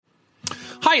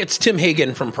Hi, it's Tim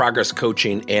Hagen from Progress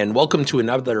Coaching, and welcome to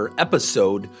another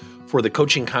episode for the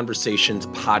Coaching Conversations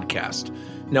podcast.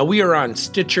 Now, we are on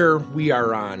Stitcher, we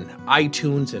are on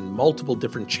iTunes, and multiple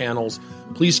different channels.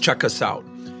 Please check us out.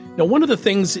 Now, one of the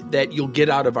things that you'll get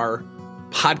out of our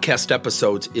podcast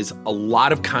episodes is a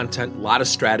lot of content, a lot of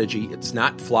strategy. It's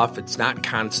not fluff, it's not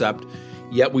concept,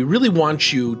 yet we really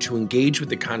want you to engage with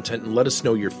the content and let us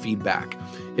know your feedback.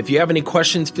 If you have any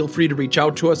questions, feel free to reach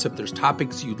out to us. If there's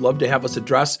topics you'd love to have us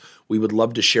address, we would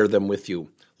love to share them with you.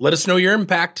 Let us know your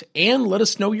impact and let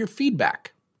us know your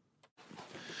feedback.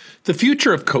 The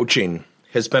future of coaching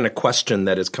has been a question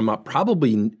that has come up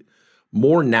probably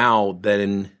more now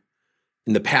than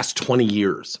in the past 20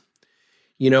 years.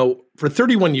 You know, for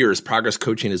 31 years, Progress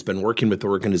Coaching has been working with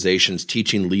organizations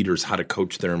teaching leaders how to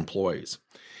coach their employees.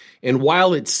 And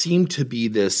while it seemed to be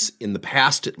this, in the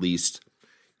past at least,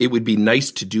 it would be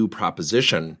nice to do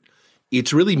proposition,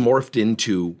 it's really morphed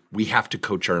into we have to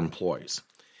coach our employees.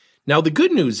 Now, the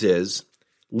good news is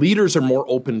leaders are more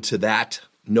open to that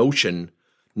notion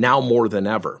now more than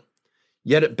ever.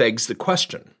 Yet it begs the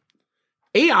question.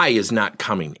 AI is not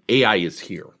coming. AI is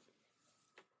here.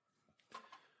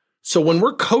 So when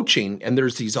we're coaching and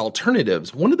there's these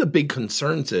alternatives, one of the big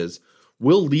concerns is,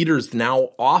 will leaders now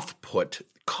off-put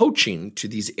coaching to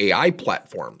these AI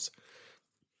platforms?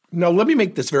 Now, let me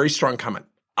make this very strong comment.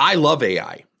 I love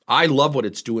AI. I love what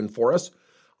it's doing for us.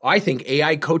 I think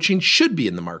AI coaching should be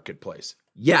in the marketplace.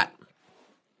 Yet,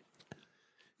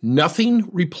 nothing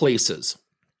replaces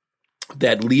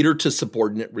that leader to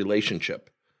subordinate relationship.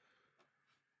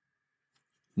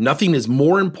 Nothing is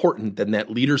more important than that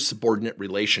leader-subordinate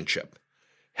relationship.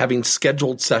 Having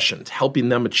scheduled sessions, helping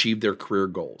them achieve their career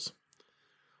goals,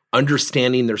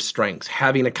 understanding their strengths,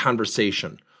 having a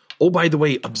conversation. Oh, by the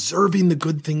way, observing the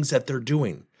good things that they're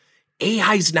doing.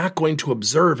 AI is not going to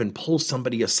observe and pull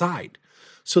somebody aside.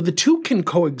 So the two can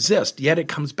coexist, yet it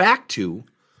comes back to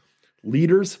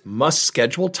leaders must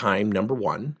schedule time, number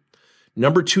one.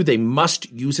 Number two, they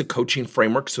must use a coaching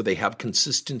framework so they have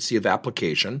consistency of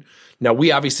application. Now,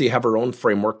 we obviously have our own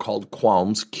framework called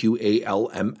QALMS,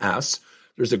 Q-A-L-M-S.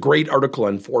 There's a great article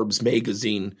on Forbes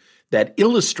magazine that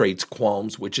illustrates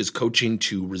QALMS, which is coaching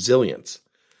to resilience.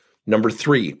 Number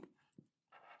three,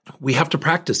 we have to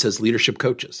practice as leadership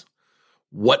coaches.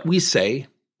 What we say,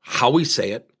 how we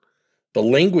say it, the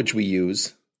language we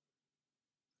use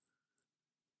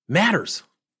matters.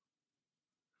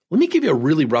 Let me give you a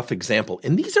really rough example,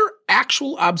 and these are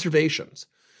actual observations.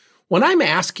 When I'm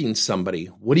asking somebody,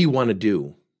 what do you want to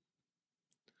do?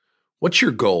 What's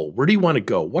your goal? Where do you want to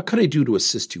go? What could I do to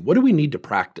assist you? What do we need to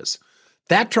practice?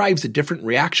 That drives a different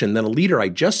reaction than a leader I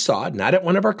just saw, not at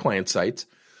one of our client sites,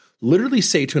 literally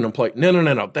say to an employee,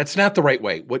 no, that's not the right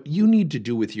way. What you need to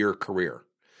do with your career.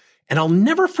 And I'll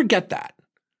never forget that.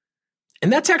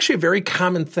 And that's actually a very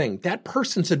common thing. That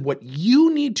person said, what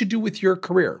you need to do with your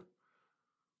career.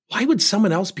 Why would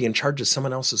someone else be in charge of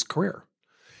someone else's career?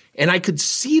 And I could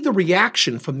see the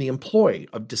reaction from the employee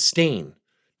of disdain,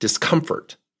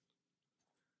 discomfort,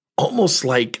 almost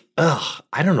like,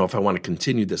 I don't know if I want to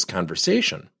continue this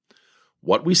conversation.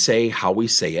 What we say, how we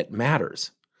say it matters.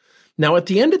 Now, at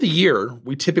the end of the year,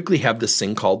 we typically have this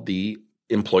thing called the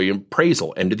employee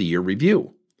appraisal, end of the year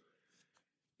review.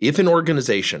 If an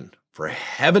organization, for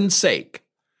heaven's sake,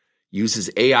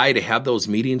 uses AI to have those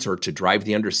meetings or to drive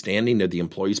the understanding of the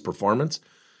employee's performance,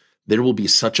 there will be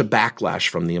such a backlash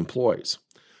from the employees.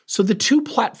 So the two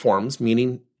platforms,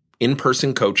 meaning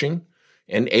in-person coaching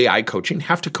and AI coaching,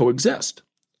 have to coexist.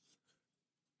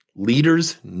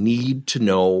 Leaders need to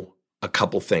know a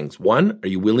couple things. One, are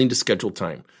you willing to schedule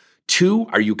time? Two,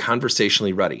 are you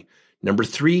conversationally ready? Number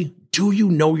three, do you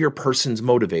know your person's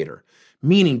motivator?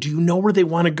 Meaning, do you know where they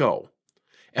want to go?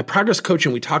 At Progress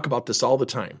Coaching, we talk about this all the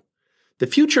time. The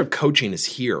future of coaching is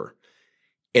here,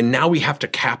 and now we have to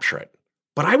capture it.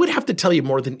 But I would have to tell you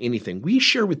more than anything, we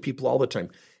share with people all the time,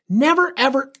 never,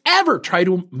 ever, ever try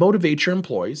to motivate your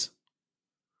employees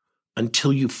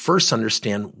until you first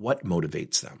understand what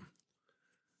motivates them.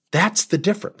 That's the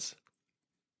difference.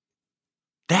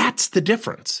 That's the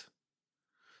difference.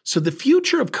 So the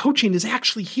future of coaching is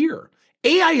actually here.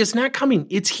 AI is not coming,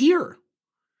 it's here.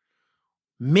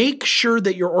 Make sure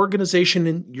that your organization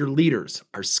and your leaders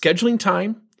are scheduling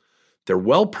time, they're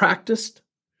well practiced,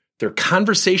 they're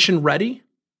conversation ready,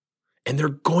 and they're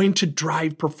going to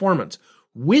drive performance.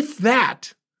 With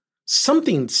that,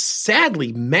 something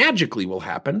sadly, magically will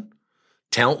happen.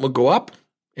 Talent will go up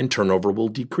and turnover will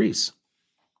decrease.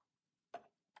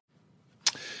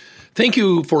 Thank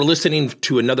you for listening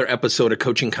to another episode of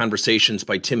Coaching Conversations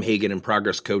by Tim Hagen and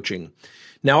Progress Coaching.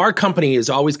 Now, our company is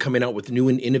always coming out with new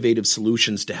and innovative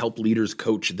solutions to help leaders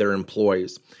coach their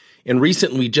employees. And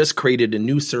recently, we just created a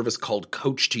new service called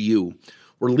Coach to You,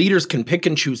 where leaders can pick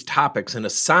and choose topics and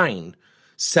assign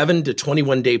 7 to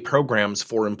 21 day programs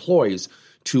for employees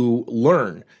to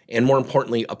learn and, more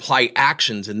importantly, apply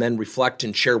actions and then reflect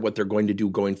and share what they're going to do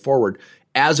going forward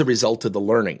as a result of the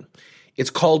learning. It's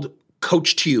called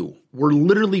Coach to You. We're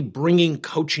literally bringing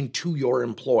coaching to your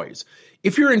employees.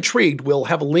 If you're intrigued, we'll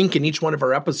have a link in each one of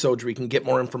our episodes where you can get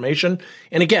more information.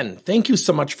 And again, thank you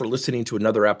so much for listening to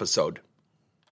another episode.